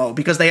 99 Mo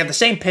because they have the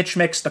same pitch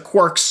mix, the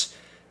quirks.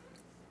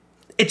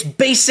 It's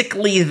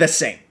basically the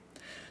same.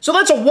 So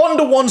that's a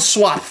 1-to-1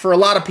 swap for a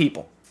lot of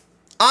people.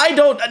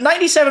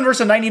 97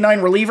 versus a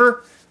 99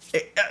 reliever,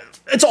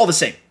 it's all the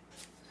same.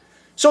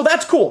 So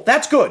that's cool.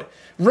 That's good.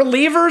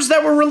 Relievers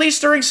that were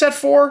released during Set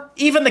 4,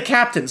 even the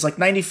captains, like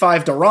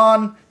 95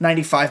 Duran,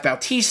 95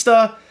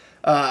 Bautista,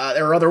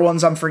 there are other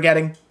ones I'm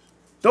forgetting.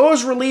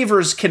 Those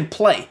relievers can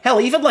play. Hell,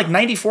 even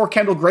 94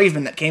 Kendall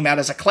Graveman that came out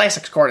as a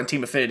Classics card in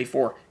Team Affinity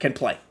 4 can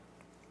play.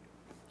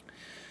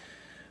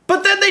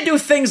 But then they do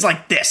things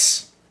like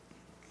this.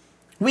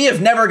 We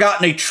have never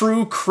gotten a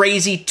true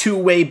crazy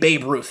two-way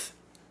Babe Ruth.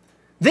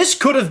 This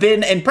could have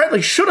been, and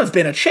probably should have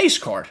been, a chase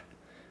card.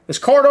 This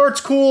card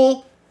art's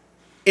cool.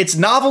 It's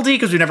novelty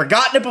because we've never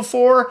gotten it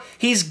before.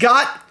 He's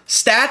got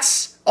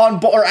stats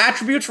or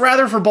attributes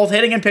rather for both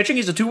hitting and pitching.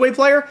 He's a two-way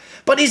player,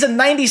 but he's a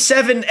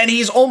 97 and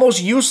he's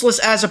almost useless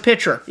as a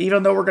pitcher,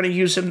 even though we're going to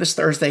use him this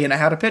Thursday in a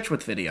How to Pitch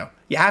With video.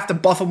 You have to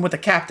buff him with a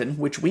captain,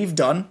 which we've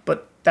done,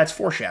 but that's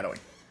foreshadowing.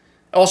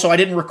 Also, I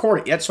didn't record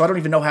it yet, so I don't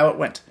even know how it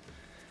went.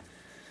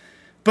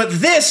 But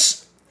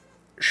this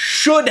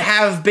should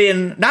have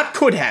been, not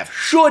could have,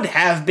 should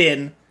have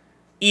been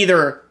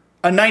either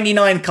a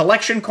 99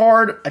 collection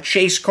card, a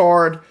chase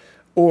card,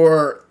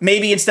 or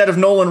maybe instead of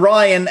Nolan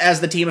Ryan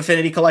as the Team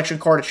Affinity collection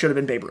card, it should have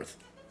been Babe Ruth.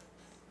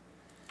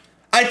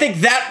 I think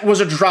that was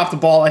a dropped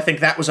ball. I think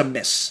that was a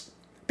miss.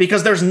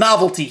 Because there's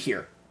novelty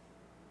here.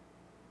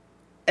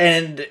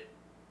 And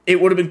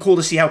it would have been cool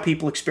to see how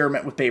people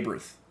experiment with Babe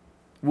Ruth.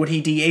 Would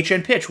he DH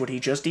and pitch? Would he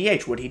just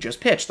DH? Would he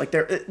just pitch?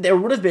 There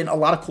would have been a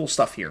lot of cool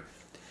stuff here.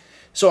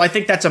 So I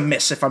think that's a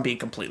miss, if I'm being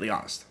completely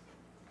honest.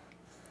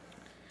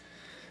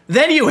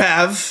 Then you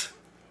have,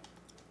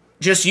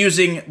 just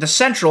using the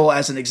Central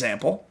as an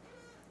example,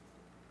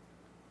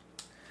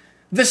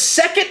 the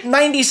second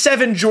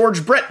 97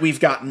 George Brett we've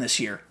gotten this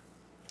year.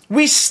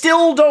 We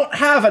still don't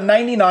have a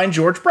 99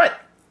 George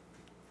Brett.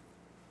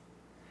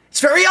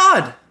 It's very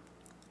odd.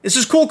 This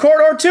is cool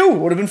card art too. It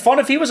would have been fun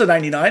if he was a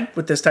 99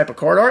 with this type of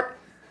card art.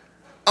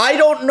 I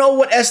don't know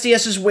what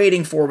SDS is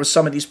waiting for with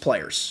some of these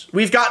players.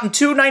 We've gotten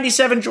 2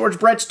 97 George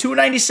Bretts, 2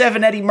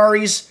 97 Eddie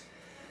Murrays.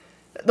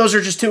 Those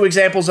are just 2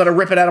 examples that are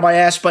ripping out of my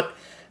ass, but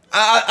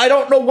I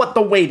don't know what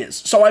the wait is.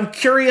 So I'm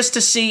curious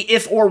to see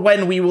if or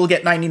when we will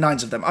get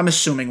 99s of them. I'm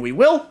assuming we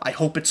will. I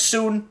hope it's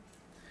soon.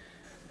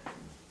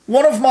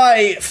 One of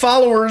my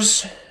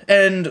followers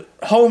and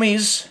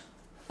homies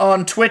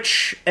on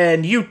Twitch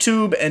and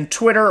YouTube and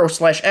Twitter or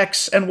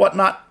 /X and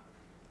whatnot,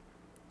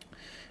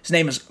 his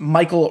name is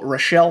Michael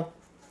Rochelle.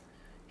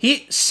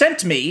 He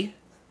sent me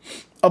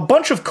a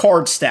bunch of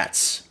card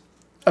stats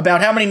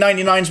about how many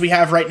 99s we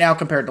have right now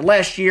compared to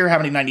last year, how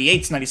many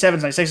 98s,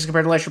 97s, 96s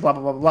compared to last year, blah,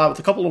 blah, blah, blah, with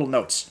a couple little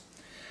notes.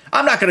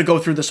 I'm not going to go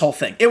through this whole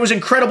thing. It was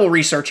incredible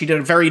research. He did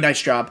a very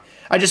nice job.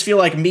 I just feel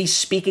like me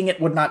speaking it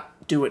would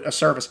not do it a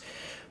service.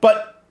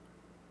 But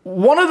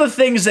one of the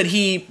things that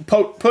he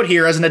put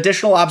here as an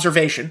additional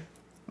observation,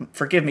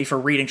 forgive me for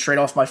reading straight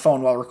off my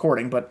phone while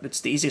recording, but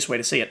it's the easiest way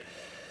to see it.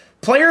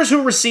 Players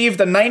who received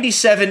a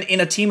 97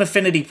 in a Team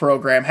Affinity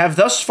program have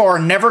thus far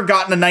never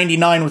gotten a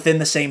 99 within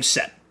the same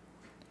set.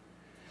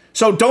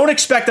 So don't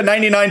expect a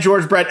 99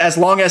 George Brett as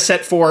long as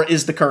set 4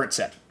 is the current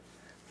set.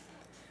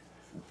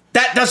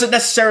 That doesn't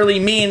necessarily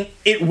mean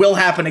it will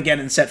happen again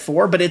in set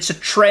 4, but it's a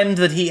trend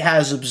that he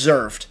has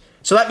observed.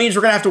 So that means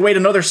we're going to have to wait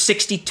another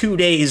 62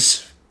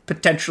 days,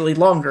 potentially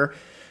longer,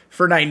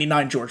 for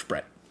 99 George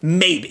Brett.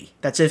 Maybe.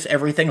 That's if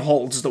everything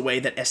holds the way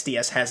that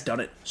SDS has done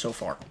it so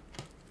far.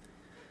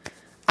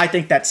 I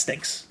think that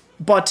stinks.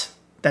 But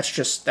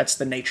that's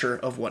the nature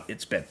of what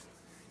it's been.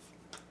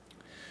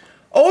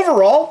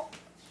 Overall,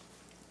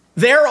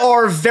 there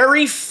are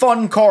very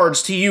fun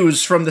cards to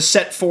use from the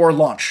Set 4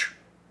 launch.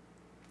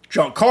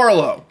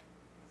 Giancarlo,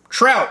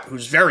 Trout,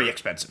 who's very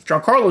expensive.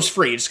 Giancarlo's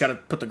free, you just gotta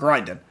put the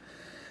grind in.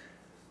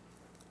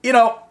 You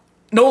know,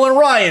 Nolan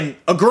Ryan,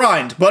 a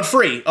grind, but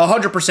free,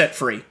 100%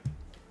 free.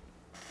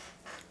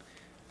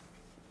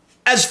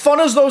 As fun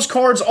as those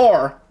cards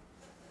are,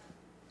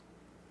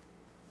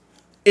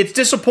 it's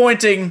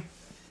disappointing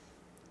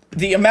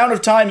the amount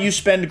of time you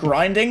spend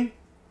grinding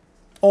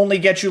only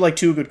gets you like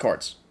 2 good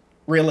cards,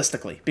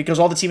 realistically, because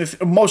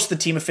most of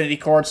the Team Affinity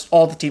cards,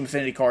 all the Team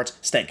Affinity cards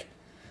stink.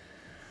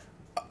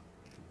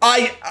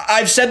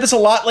 I've said this a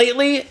lot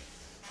lately,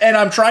 and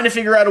I'm trying to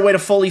figure out a way to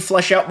fully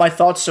flesh out my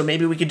thoughts, so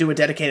maybe we could do a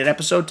dedicated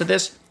episode to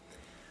this.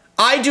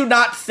 I do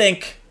not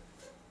think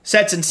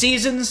Sets and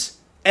Seasons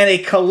and a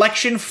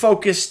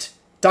collection-focused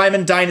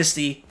Diamond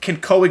Dynasty can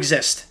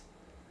coexist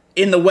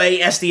in the way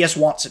SDS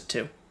wants it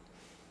to.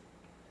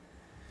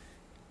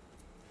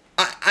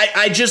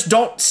 I just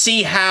don't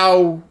see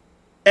how,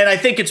 and I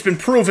think it's been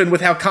proven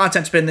with how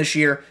content's been this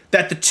year,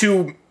 that the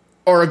two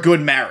are a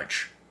good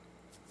marriage.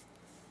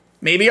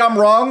 Maybe I'm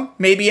wrong.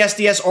 Maybe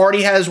SDS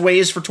already has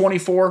ways for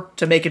 24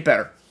 to make it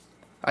better.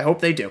 I hope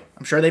they do.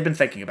 I'm sure they've been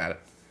thinking about it.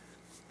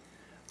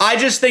 I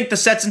just think the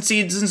Sets and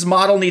Seasons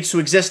model needs to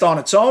exist on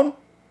its own,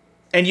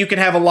 and you can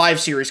have a live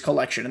series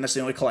collection, and that's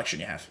the only collection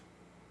you have.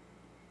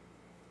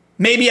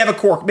 Maybe you have a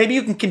core. Maybe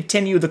you can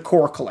continue the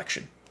core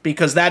collection,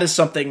 because that is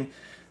something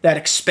that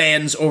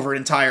expands over an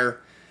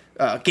entire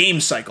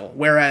game cycle,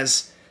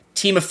 whereas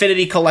Team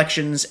Affinity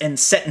collections and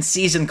Set and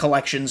Season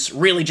collections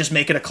really just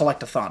make it a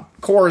collect-a-thon.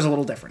 Core is a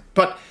little different.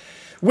 But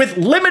with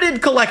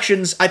limited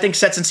collections, I think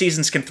Sets and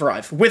Seasons can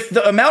thrive. With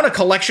the amount of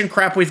collection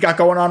crap we've got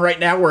going on right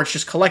now, where it's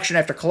just collection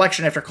after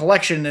collection after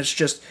collection, it's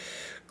just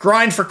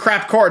grind for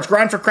crap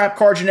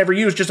cards you never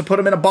use just to put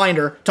them in a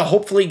binder to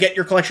hopefully get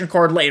your collection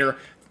card later.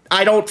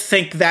 I don't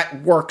think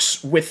that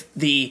works with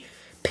the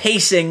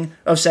pacing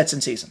of Sets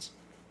and Seasons.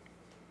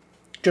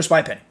 Just my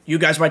opinion. You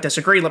guys might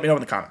disagree. Let me know in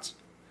the comments.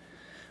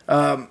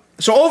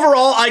 So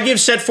overall, I give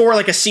Set 4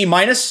 like a C-.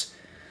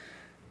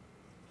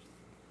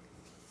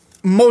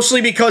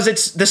 Mostly because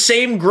it's the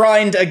same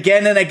grind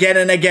again and again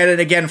and again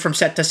and again from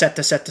set to set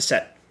to set to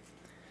set.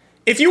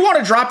 If you want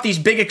to drop these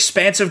big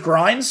expansive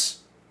grinds,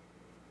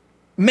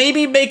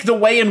 maybe make the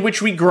way in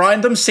which we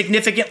grind them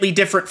significantly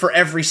different for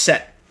every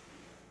set.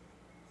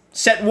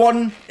 Set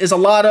 1 is a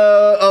lot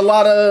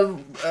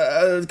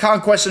of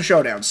conquests and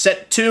showdowns.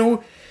 Set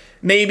 2,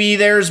 maybe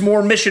there's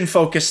more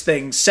mission-focused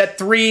things. Set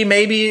 3,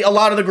 maybe a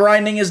lot of the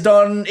grinding is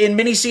done in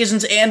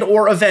mini-seasons and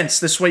or events.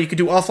 This way you could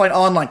do offline,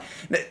 online.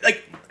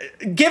 Like,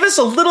 give us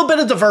a little bit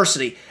of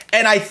diversity,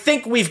 and I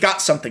think we've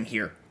got something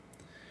here.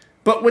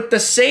 But with the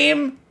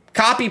same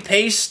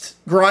copy-paste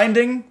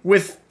grinding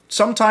with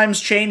sometimes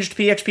changed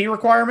PXP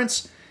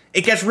requirements,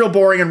 it gets real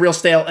boring and real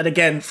stale, and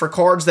again, for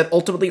cards that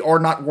ultimately are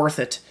not worth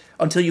it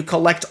until you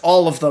collect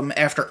all of them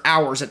after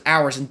hours and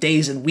hours and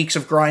days and weeks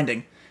of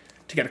grinding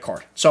to get a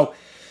card. So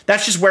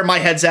that's just where my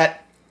head's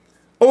at.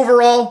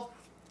 Overall,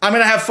 I'm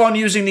going to have fun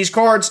using these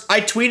cards. I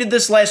tweeted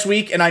this last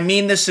week, and I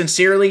mean this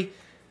sincerely.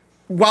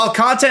 While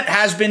content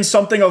has been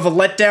something of a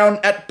letdown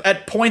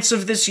at points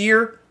of this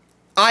year,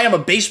 I am a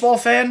baseball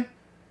fan,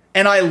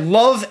 and I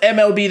love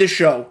MLB The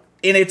Show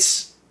in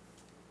its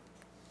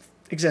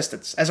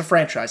existence as a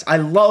franchise. I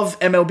love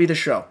MLB The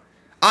Show.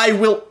 I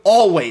will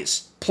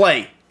always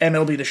play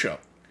MLB The Show.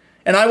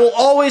 And I will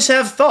always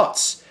have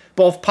thoughts,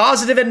 both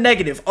positive and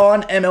negative,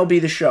 on MLB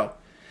The Show.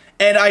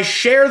 And I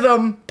share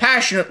them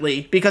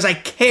passionately because I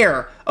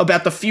care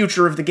about the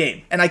future of the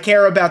game. And I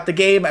care about the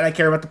game, and I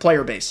care about the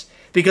player base.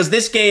 Because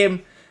this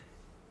game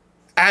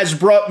has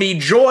brought me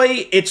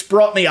joy, it's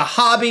brought me a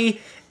hobby,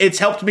 it's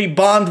helped me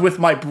bond with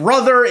my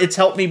brother, it's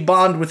helped me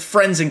bond with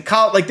friends in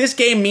college. Like, this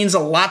game means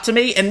a lot to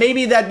me, and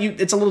maybe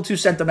it's a little too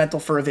sentimental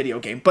for a video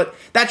game, but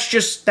that's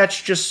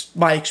just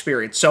my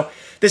experience. So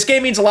this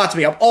game means a lot to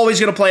me. I'm always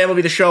going to play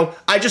MLB The Show.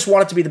 I just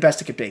want it to be the best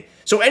it could be.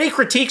 So any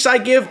critiques I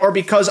give are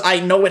because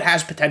I know it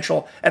has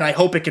potential, and I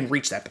hope it can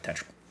reach that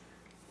potential.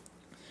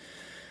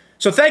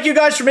 So thank you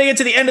guys for making it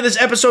to the end of this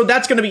episode.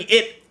 That's going to be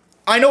it.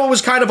 I know it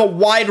was kind of a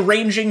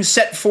wide-ranging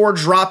Set 4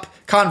 drop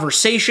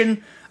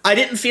conversation. I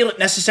didn't feel it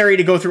necessary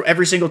to go through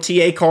every single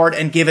TA card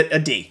and give it a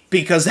D,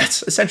 because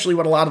that's essentially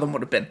what a lot of them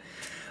would have been.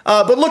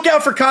 But look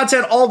out for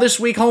content all this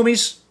week,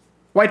 homies.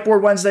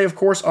 Whiteboard Wednesday, of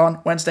course, on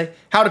Wednesday.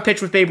 How to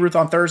Pitch with Babe Ruth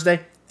on Thursday.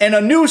 And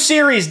a new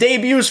series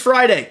debuts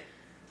Friday.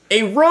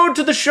 a Road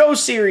to the Show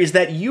series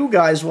that you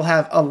guys will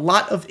have a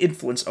lot of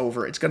influence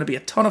over. It's going to be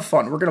a ton of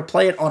fun. We're going to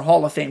play it on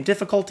Hall of Fame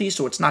difficulty,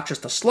 so it's not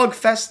just a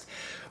slugfest.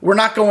 We're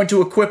not going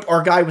to equip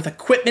our guy with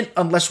equipment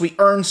unless we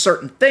earn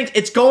certain things.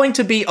 It's going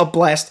to be a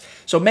blast,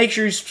 so make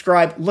sure you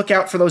subscribe. Look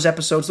out for those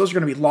episodes. Those are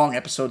going to be long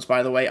episodes,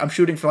 by the way. I'm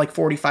shooting for like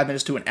 45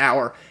 minutes to an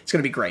hour. It's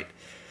going to be great.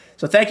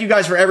 So thank you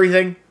guys for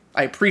everything.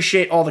 I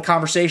appreciate all the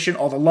conversation,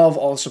 all the love,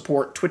 all the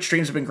support. Twitch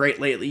streams have been great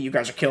lately. You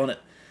guys are killing it.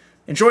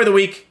 Enjoy the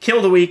week.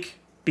 Kill the week.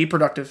 Be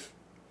productive.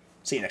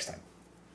 See you next time.